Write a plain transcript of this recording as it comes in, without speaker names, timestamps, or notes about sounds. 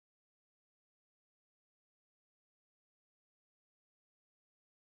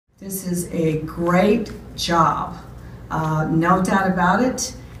This is a great job, no doubt about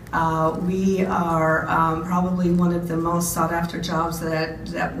it. We are probably one of the most sought after jobs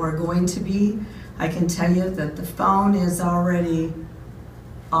that we're going to be. I can tell you that the phone is already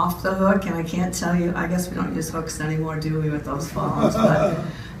off the hook, and I can't tell you, I guess we don't use hooks anymore, do we, with those phones?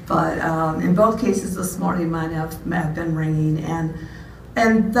 But in both cases this morning, mine have been ringing,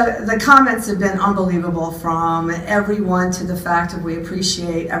 and the comments have been unbelievable, from everyone to the fact that we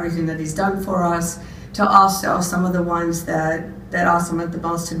appreciate everything that he's done for us, to also some of the ones that also meant the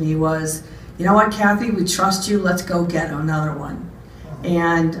most to me was, you know what, Kathy, we trust you, let's go get another one.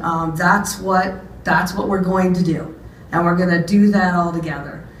 And that's what we're going to do. And we're going to do that all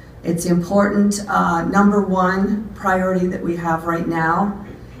together. It's important. Number one priority that we have right now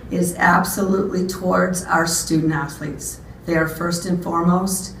is absolutely towards our student athletes. They are first and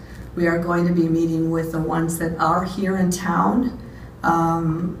foremost. We are going to be meeting with the ones that are here in town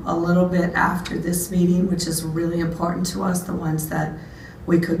a little bit after this meeting, which is really important to us, the ones that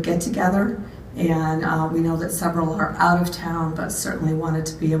we could get together. And we know that several are out of town, but certainly wanted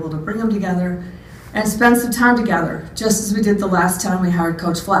to be able to bring them together and spend some time together, just as we did the last time we hired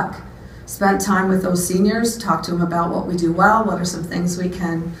Coach Fleck. Spent time with those seniors, talked to them about what we do well, what are some things we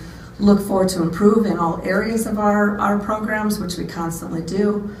can look forward to improve in all areas of our programs, which we constantly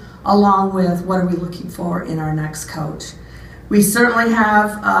do, along with what are we looking for in our next coach. We certainly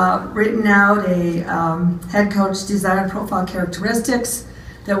have written out a head coach desired profile characteristics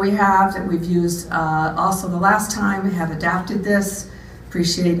that we've used also the last time. We have adapted this.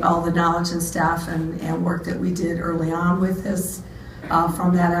 Appreciate all the knowledge and staff and work that we did early on with this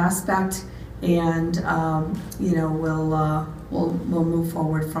from that aspect, and you know, we'll move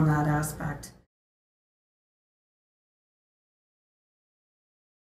forward from that aspect.